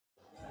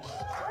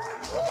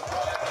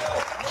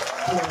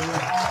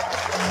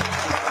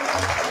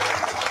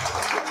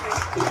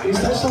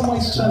Is there some way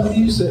to turn the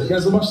music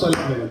as much as I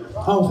love it?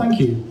 Oh, thank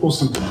you.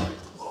 Awesome.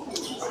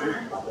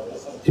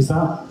 Is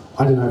that?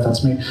 I don't know if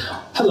that's me.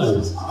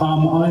 Hello,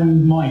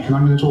 I'm Mike, and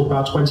I'm going to talk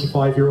about a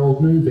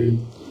 25-year-old movie.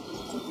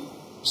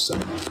 So,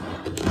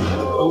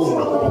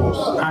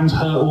 and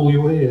hurt all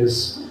your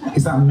ears.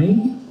 Is that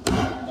me?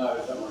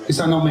 Is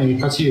that not me?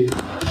 That's you.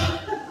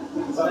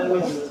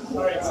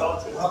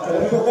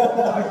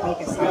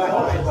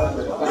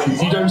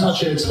 If you don't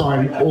touch it, it's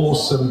fine.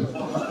 Awesome.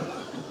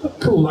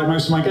 Cool, like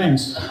most of my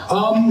games.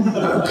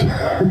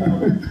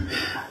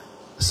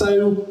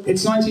 So,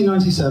 it's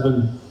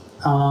 1997.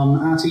 At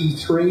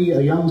E3,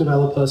 a young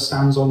developer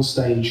stands on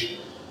stage.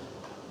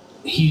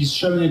 He's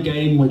showing a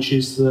game which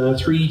is the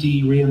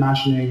 3D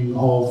reimagining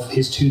of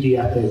his 2D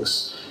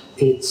epics.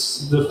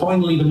 It's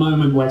finally the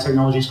moment where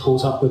technology's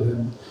caught up with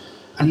him,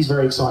 and he's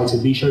very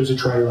excited. He shows a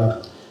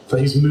trailer for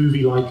his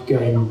movie-like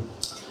game.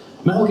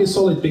 Metal Gear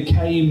Solid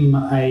became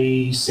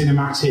a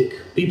cinematic,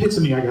 the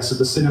epitome, I guess, of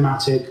the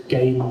cinematic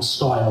game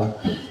style.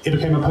 It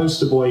became a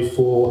poster boy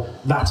for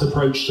that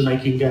approach to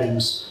making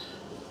games.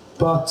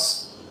 But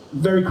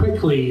very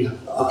quickly,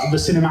 the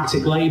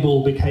cinematic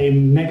label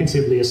became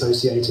negatively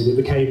associated. It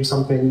became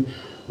something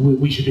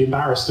we should be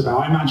embarrassed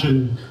about. I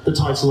imagine the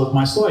title of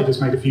my slide has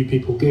made a few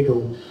people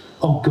giggle.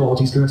 Oh God,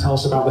 he's going to tell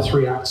us about the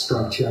 3-act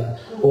structure.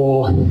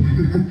 Or,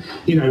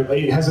 you know,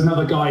 has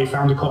another guy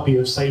found a copy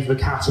of Save the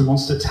Cat and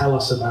wants to tell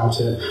us about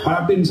it.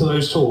 I've been to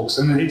those talks,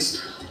 and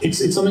it's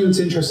something that's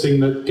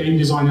interesting that game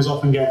designers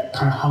often get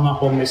kind of hung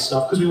up on this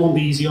stuff because we want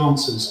the easy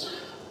answers.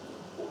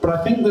 But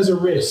I think there's a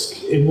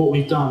risk in what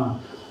we've done.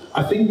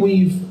 I think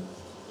we've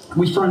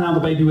thrown out the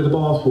baby with the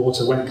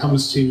bathwater when it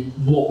comes to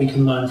what we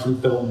can learn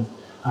from film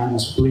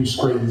and blue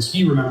screens.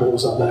 You remember what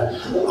was up there.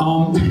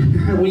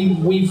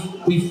 We've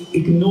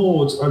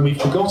ignored and we've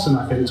forgotten,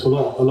 I think, to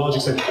a large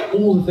extent,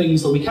 all the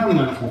things that we can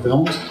learn from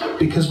films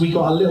because we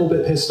got a little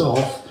bit pissed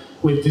off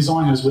with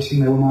designers wishing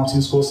they were Martin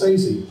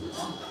Scorsese.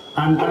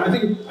 And I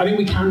think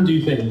we can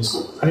do things.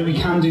 I think we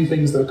can do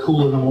things that are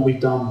cooler than what we've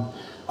done.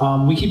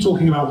 We keep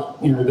talking about,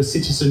 you know, the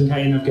Citizen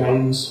Kane of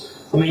games.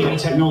 Maybe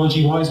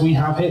technology-wise we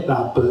have hit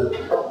that, but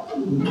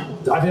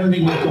I don't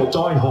think we've got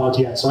Die Hard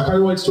yet. So I kind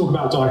of wanted to talk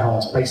about Die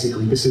Hard,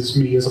 basically. This is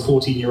me as a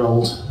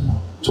 14-year-old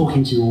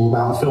talking to you all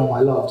about a film I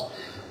loved.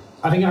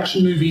 I think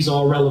action movies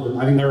are relevant.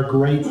 I think they're a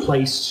great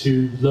place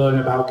to learn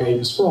about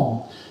games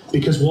from.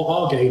 Because what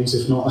are games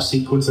if not a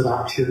sequence of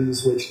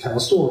actions which tell a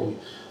story?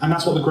 And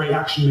that's what the great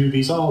action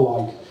movies are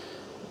like.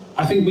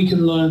 I think we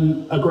can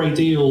learn a great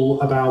deal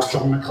about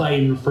John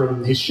McClane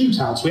from his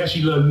shootouts. We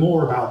actually learn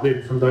more about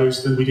him from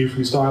those than we do from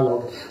his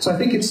dialogue. So I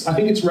think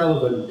it's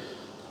relevant.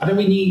 I think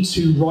we need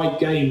to write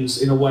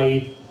games in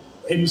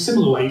a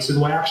similar way to the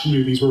way action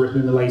movies were written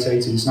in the late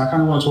 80s. And I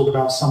kind of want to talk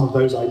about some of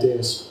those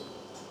ideas.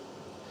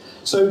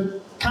 So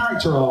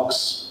character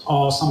arcs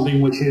are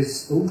something which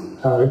is,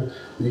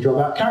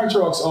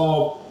 Character arcs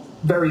are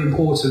very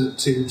important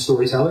to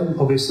storytelling.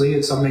 Obviously,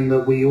 it's something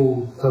that we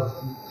all have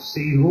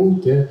seen. Oh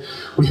dear,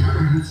 I'm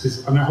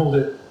going to hold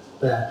it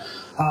there.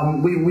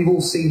 We've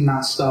all seen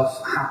that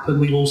stuff happen.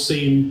 We've all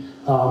seen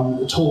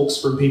talks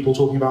from people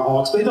talking about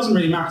arcs, but it doesn't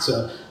really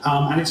matter.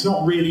 And it's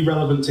not really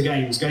relevant to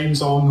games.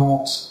 Games are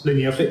not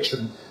linear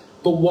fiction.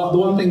 But the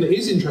one thing that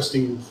is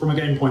interesting from a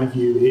game point of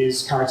view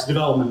is character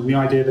development and the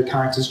idea that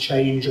characters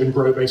change and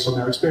grow based on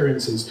their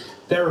experiences.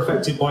 They're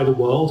affected by the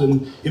world,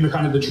 and in the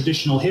kind of the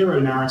traditional hero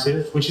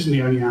narrative, which isn't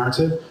the only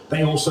narrative,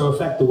 they also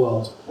affect the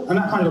world. And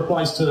that kind of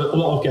applies to a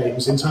lot of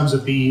games in terms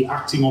of the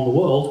acting on the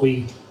world.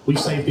 We've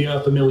saved the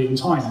Earth 1,000,000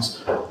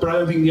 times, but I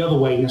don't think the other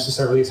way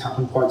necessarily has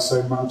happened quite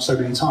so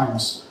many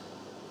times.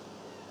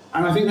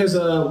 And I think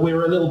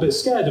we're a little bit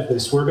scared of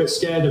this. We're a bit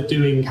scared of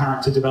doing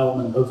character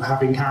development, of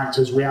having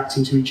characters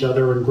reacting to each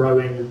other and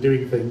growing and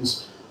doing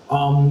things.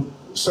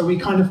 So we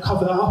kind of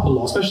cover that up a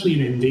lot, especially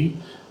in indie,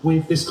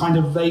 with this kind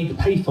of vague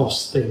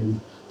pathos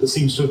thing that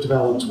seems to have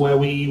developed, where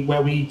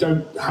we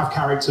don't have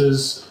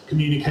characters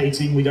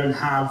communicating, we don't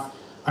have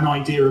an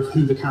idea of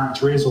who the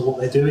character is or what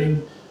they're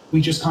doing. We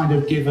just kind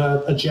of give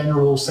a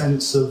general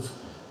sense of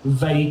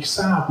vague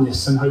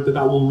sadness and hope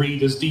that will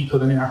read us deeper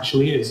than it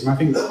actually is. And I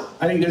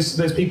think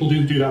there's people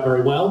who do that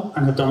very well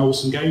and have done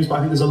awesome games, but I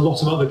think there's a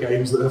lot of other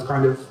games that have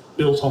kind of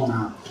built on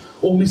that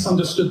or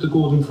misunderstood the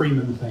Gordon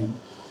Freeman thing.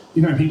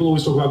 You know, people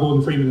always talk about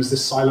Gordon Freeman as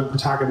this silent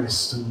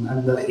protagonist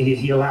and that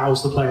he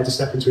allows the player to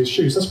step into his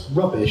shoes. That's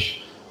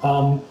rubbish.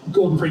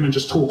 Gordon Freeman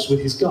just talks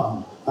with his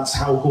gun. That's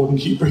how Gordon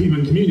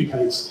Freeman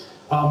communicates.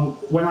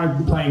 When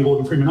I'm playing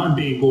Gordon Freeman, I'm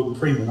being Gordon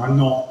Freeman. I'm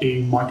not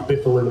being Mike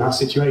Bithell in that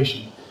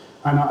situation.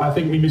 And I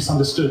think we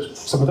misunderstood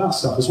some of that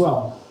stuff as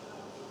well.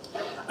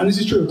 And this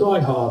is true of Die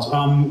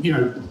Hard. You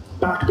know,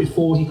 back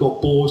before he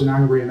got bored and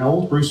angry and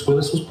old, Bruce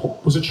Willis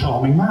was a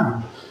charming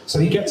man. So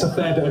he gets a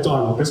fair bit of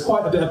dialogue. There's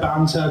quite a bit of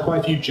banter,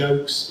 quite a few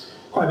jokes,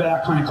 quite a bit of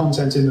that kind of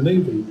content in the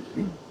movie.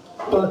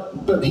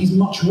 But he's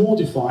much more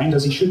defined,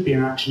 as he should be in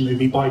an action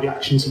movie, by the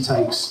actions he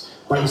takes,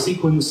 by the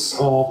sequence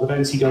of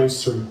events he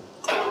goes through.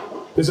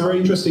 There's a very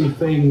interesting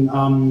thing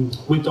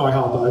with Die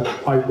Hard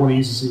that I want to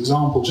use as an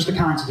example, just a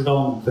character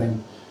development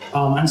thing,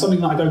 and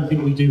something that I don't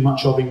think we do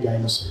much of in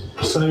games.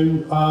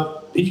 So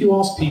if you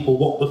ask people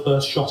what the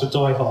first shot of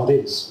Die Hard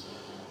is,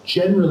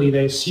 generally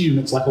they assume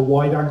it's like a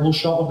wide-angle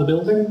shot of the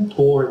building,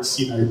 or it's,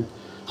 you know,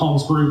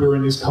 Hans Gruber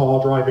in his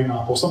car driving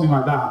up, or something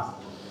like that.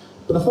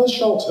 But the first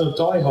shot of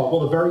Die Hard,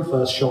 well, the very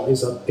first shot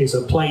is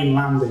a plane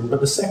landing,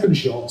 but the second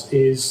shot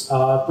is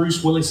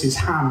Bruce Willis's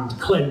hand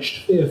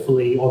clenched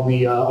fearfully on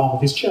the arm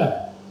of his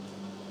chair.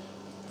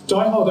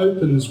 Die Hard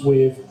opens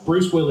with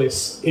Bruce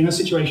Willis in a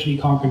situation he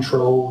can't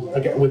control,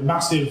 again, with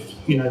massive,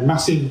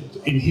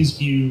 in his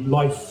view,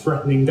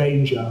 life-threatening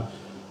danger.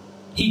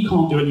 He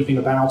can't do anything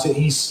about it,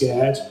 he's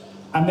scared,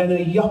 and then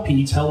a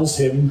yuppie tells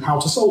him how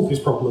to solve his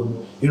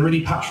problem in a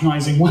really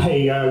patronising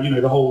way,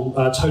 the whole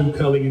toe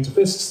curling into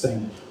fists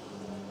thing.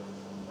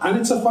 And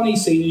it's a funny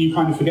scene and you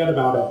kind of forget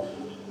about it.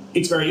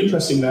 It's very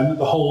interesting then that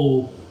the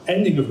whole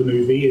ending of the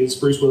movie is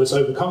Bruce Willis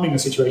overcoming a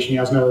situation he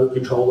has no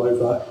control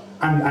over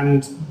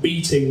and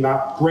beating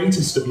that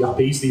greatest of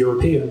yuppies, the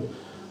European,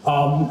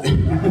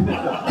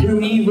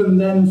 who even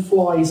then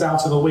flies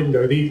out of a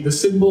window. The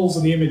symbols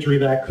and the imagery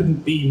there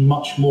couldn't be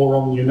much more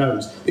on your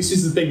nose. This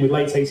is the thing with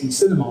late 80s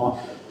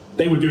cinema.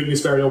 They were doing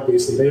this very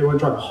obviously. They weren't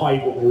trying to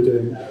hide what they were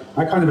doing.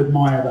 I kind of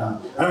admire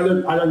that.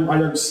 And I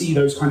don't see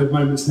those kind of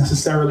moments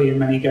necessarily in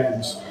many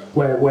games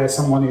where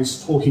someone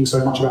is talking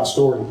so much about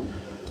story.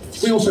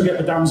 We also get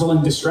the damsel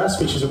in distress,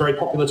 which is a very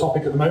popular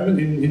topic at the moment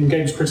in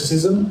games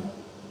criticism.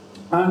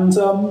 And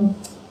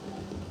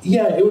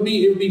yeah, it would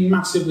be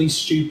massively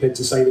stupid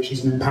to say that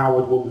she's an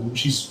empowered woman.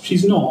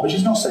 She's not, but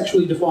she's not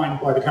sexually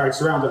defined by the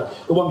characters around her.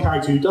 The one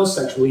character who does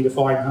sexually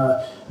define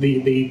her,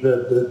 the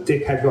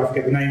dickhead who I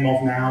forget the name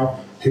of now,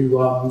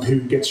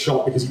 who gets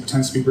shot because he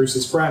pretends to be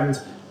Bruce's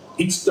friend.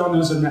 It's done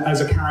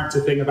as a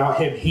character thing about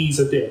him. He's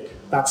a dick.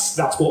 That's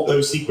what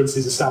those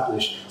sequences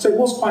establish. So it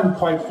was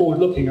quite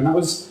forward-looking, and that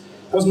was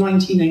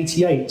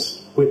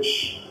 1988,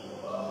 which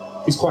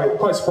is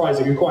quite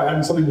surprising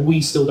and something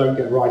we still don't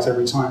get right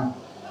every time.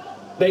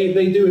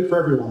 They do it for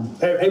everyone.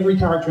 Every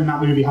character in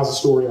that movie has a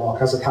story arc,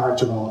 has a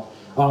character arc.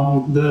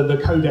 The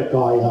codec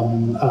guy,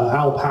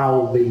 Al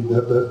Powell,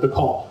 the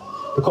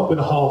cop with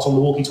a heart on the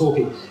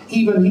walkie-talkie,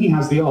 even he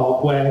has the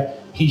arc where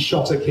he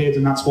shot a kid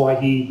and that's why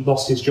he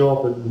lost his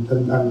job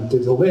and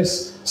did all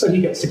this. So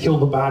he gets to kill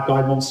the bad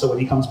guy monster when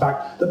he comes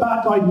back. The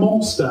bad guy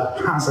monster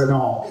has an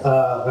arc.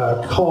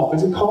 Carl,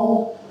 is it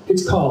Carl?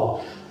 It's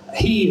Carl.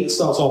 He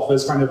starts off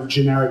as kind of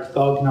generic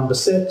thug number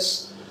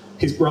 6.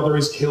 His brother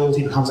is killed,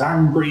 he becomes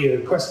angry,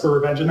 a quest for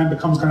revenge, and then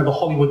becomes kind of a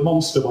Hollywood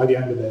monster by the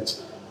end of it.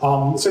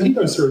 So he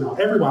goes through an arc.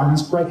 Everyone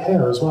has great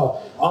hair as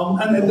well.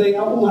 And they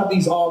all have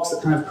these arcs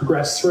that kind of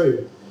progress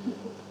through.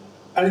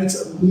 And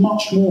it's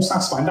much more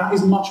satisfying. That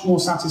is much more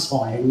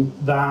satisfying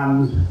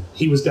than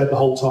he was dead the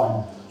whole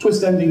time.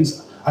 Twist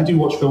endings, I do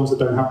watch films that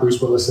don't have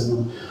Bruce Willis in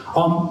them.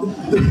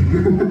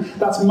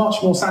 That's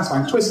much more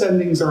satisfying. Twist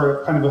endings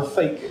are kind of a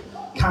fake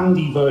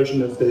candy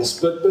version of this,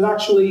 but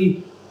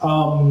actually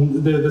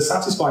the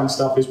satisfying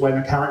stuff is when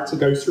a character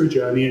goes through a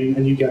journey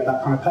and you get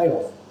that kind of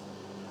payoff.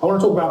 I want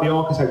to talk about the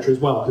architecture as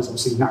well, because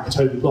obviously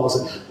Nakatomi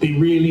Plaza, the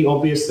really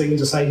obvious thing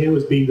to say here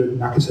would be that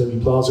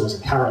Nakatomi Plaza is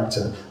a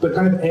character, but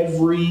kind of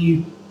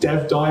every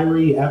dev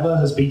diary ever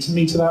has beaten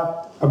me to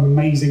that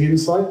amazing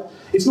insight.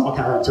 It's not a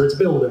character, it's a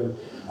building.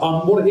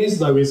 What it is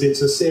though is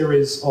it's a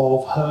series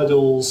of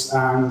hurdles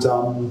and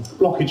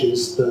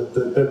blockages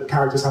that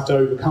characters have to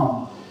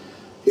overcome.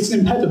 It's an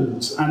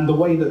impediment, and the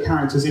way that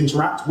characters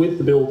interact with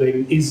the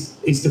building is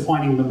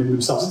defining them in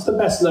themselves. It's the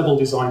best level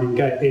design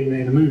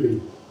in a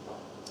movie.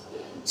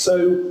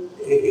 So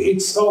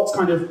it starts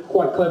kind of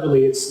quite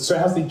cleverly. So it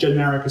has the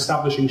generic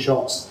establishing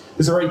shots.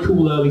 There's a very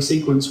cool early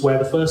sequence where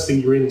the first thing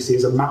you really see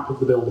is a map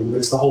of the building.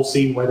 It's the whole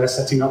scene where they're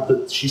setting up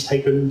that she's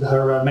taken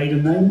her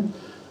maiden name.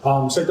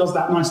 So it does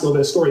that nice little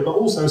bit of story, but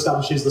also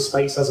establishes the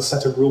space as a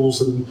set of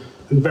rules and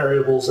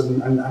variables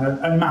and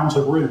amount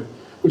of room,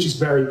 which is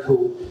very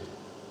cool.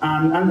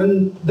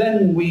 And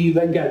then we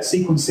get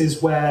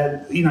sequences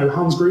where,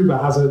 Hans Gruber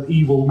has an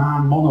evil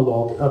man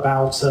monologue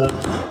about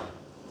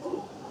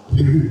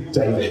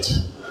David.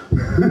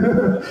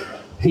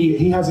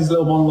 He has his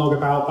little monologue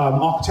about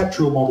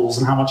architectural models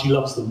and how much he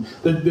loves them.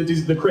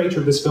 The creator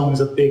of this film is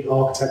a big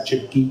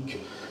architecture geek.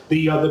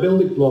 The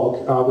building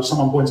blog, which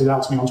someone pointed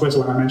out to me on Twitter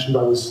when I mentioned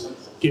I was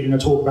giving a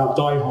talk about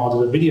Die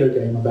Hard at a video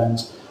game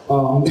event,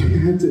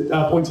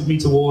 pointed me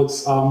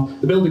towards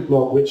the building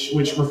blog, which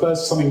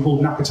refers to something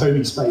called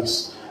Nakatomi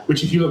Space,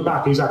 which if you look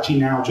back is actually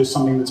now just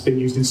something that's been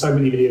used in so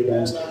many video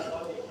games.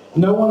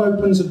 No one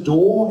opens a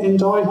door in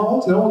Die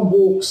Hard. No one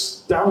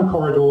walks down a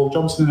corridor,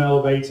 jumps in an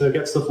elevator,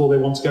 gets to the floor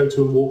they want to go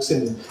to and walks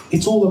in.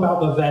 It's all about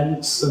the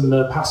vents and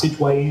the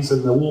passageways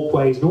and the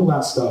walkways and all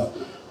that stuff.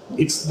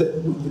 It's the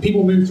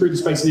people move through the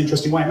space in an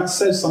interesting way, and that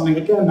says something,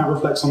 again, that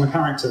reflects on the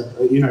character.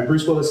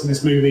 Bruce Willis in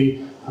this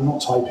movie, I'm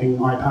not typing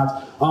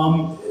iPad,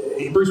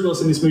 Bruce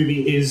Willis in this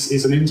movie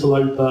is an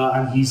interloper,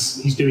 and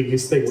he's doing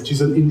his thing, which is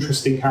an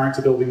interesting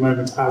character building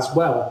moment as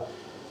well.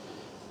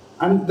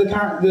 And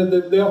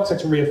the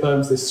architecture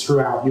reaffirms this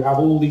throughout. You have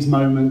all these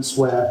moments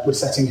where we're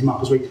setting him up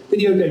as weak.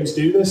 Video games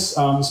do this.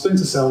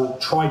 Splinter Cell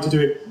tried to do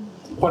it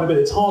quite a bit.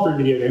 It's harder in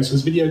video games,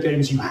 because video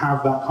games you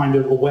have that kind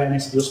of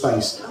awareness of your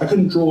space. I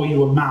couldn't draw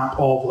you a map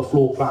of a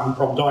floor plan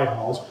from Die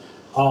Hard.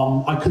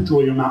 I could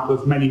draw you a map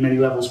of many, many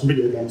levels from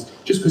video games,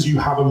 just because you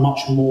have a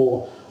much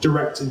more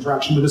direct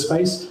interaction with the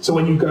space. So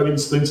when you go in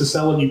Splinter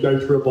Cell and you go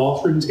through a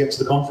bathroom to get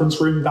to the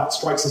conference room, that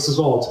strikes us as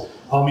odd.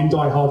 In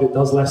Die Hard, it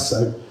does less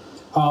so.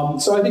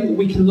 So I think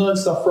we can learn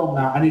stuff from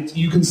that, and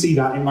you can see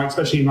that in, like,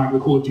 especially in like the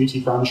Call of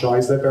Duty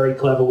franchise. They're very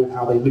clever with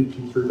how they loop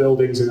you through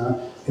buildings in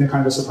a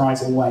kind of a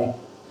surprising way.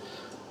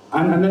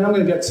 And then I'm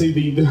going to get to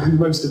the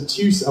most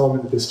obtuse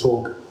element of this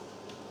talk.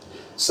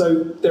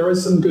 So there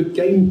is some good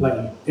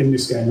gameplay in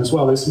this game as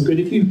well. There's some good,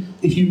 if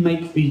you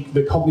make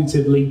the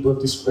cognitive leap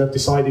of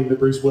deciding that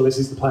Bruce Willis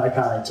is the player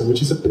character,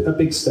 which is a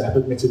big step,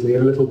 admittedly,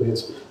 and a little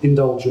bit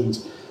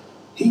indulgent.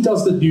 He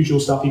does the usual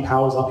stuff. He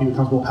powers up. He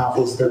becomes more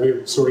powerful as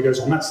the story goes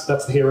on. That's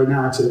the hero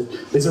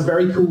narrative. There's a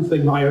very cool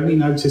thing that I only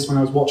noticed when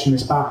I was watching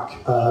this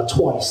back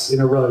twice in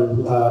a row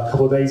a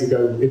couple of days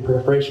ago in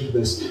preparation for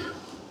this.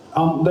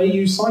 They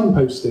use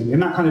signposting in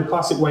that kind of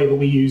classic way that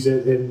we use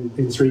it in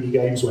 3D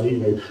games, where, you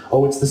know,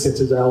 oh, it's the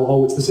Citadel.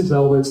 Oh, it's the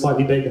Citadel, but it's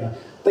slightly bigger.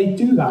 They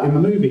do that in the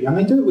movie, and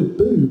they do it with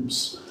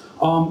boobs.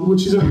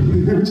 Which is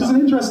an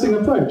interesting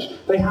approach.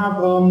 They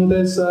have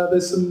there's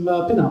some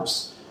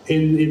pin-ups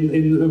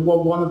in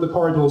one of the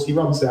corridors he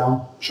runs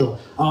down. Sure,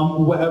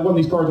 one of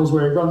these corridors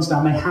where he runs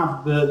down, they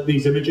have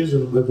these images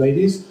of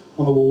ladies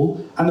on the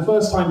wall, and the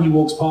first time he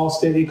walks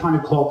past it, he kind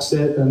of clocks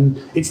it,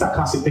 and it's that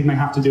classic thing they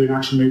have to do in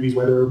action movies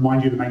where they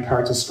remind you the main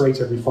character's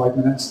straight every 5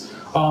 minutes.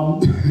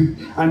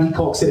 And he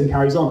clocks it and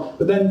carries on.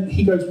 But then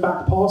he goes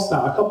back past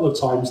that a couple of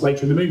times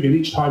later in the movie, and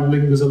each time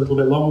lingers a little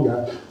bit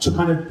longer to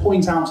kind of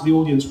point out to the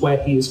audience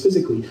where he is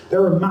physically.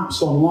 There are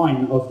maps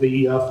online of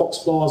the Fox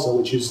Plaza,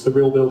 which is the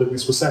real building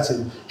this was set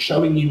in,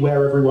 showing you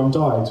where everyone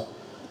died.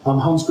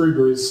 Hans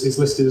Gruber is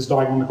listed as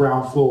dying on the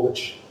ground floor,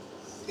 which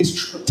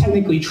is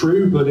technically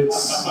true, but it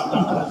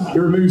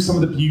removes some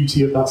of the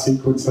beauty of that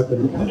sequence, I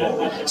think.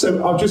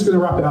 So I'm just going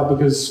to wrap it up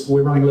because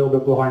we're running a little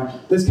bit behind.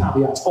 There's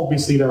caveats.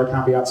 Obviously, there are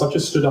caveats. I've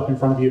just stood up in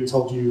front of you and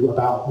told you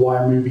about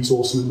why a movie's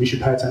awesome and we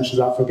should pay attention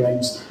to that for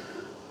games.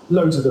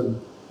 Loads of them.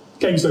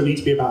 Games don't need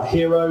to be about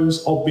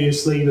heroes.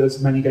 Obviously,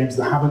 there's many games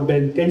that haven't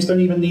been. Games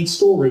don't even need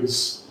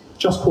stories.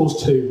 Just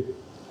Cause 2.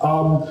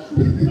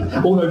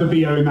 Although the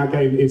VO in that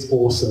game is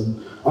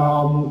awesome.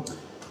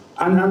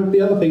 And the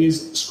other thing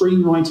is,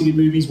 screenwriting in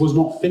movies was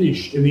not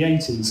finished in the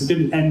 80s. It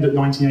didn't end at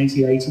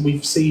 1988, and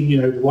we've seen,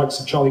 you know, the likes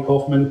of Charlie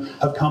Kaufman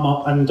have come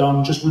up and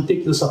done just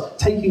ridiculous stuff,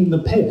 taking the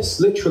piss,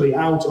 literally,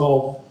 out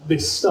of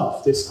this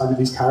stuff, this kind of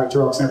these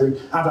character arcs and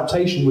everything.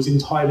 Adaptation was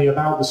entirely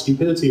about the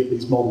stupidity of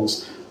these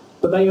models.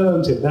 But they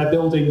earned it. They're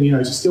building, you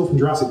know, to steal from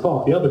Jurassic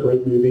Park, the other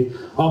great movie,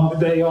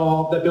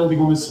 they're building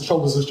on the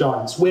shoulders of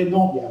giants. We're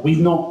not yet. We've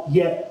not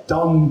yet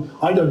done,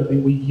 I don't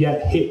think we've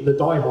yet hit the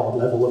Die Hard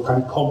level of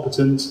kind of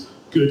competent,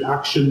 good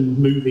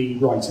action movie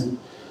writing.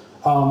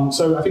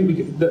 So I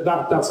think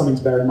that's something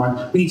to bear in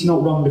mind. We need to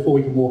not run before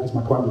we can walk, is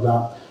my point with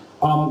that.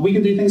 We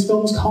can do things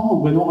films can't.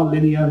 We're not a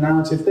linear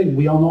narrative thing.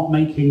 We are not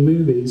making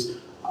movies.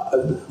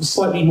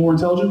 Slightly more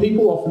intelligent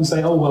people often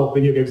say, oh, well,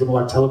 video games are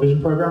more like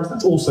television programs.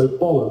 That's also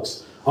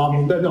bollocks.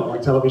 They're not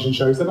like television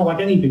shows. They're not like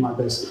anything like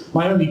this.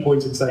 My only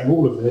point in saying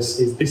all of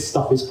this is this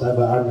stuff is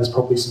clever, and there's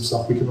probably some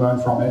stuff we can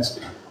learn from it.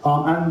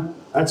 And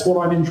that's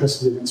what I'm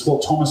interested in. It's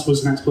what Thomas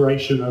was, an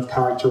exploration of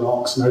character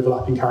arcs and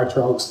overlapping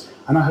character arcs.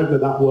 And I hope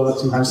that that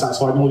worked and kind of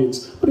satisfied an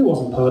audience. But it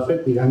wasn't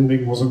perfect. The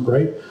ending wasn't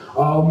great.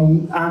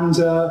 I'm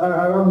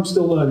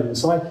still learning.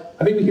 So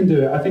I think we can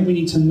do it. I think we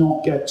need to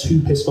not get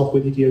too pissed off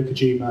with Hideo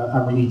Kojima,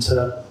 and we need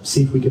to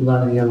see if we can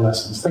learn any other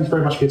lessons. Thank you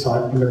very much for your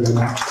time. I'm going to go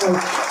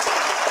now.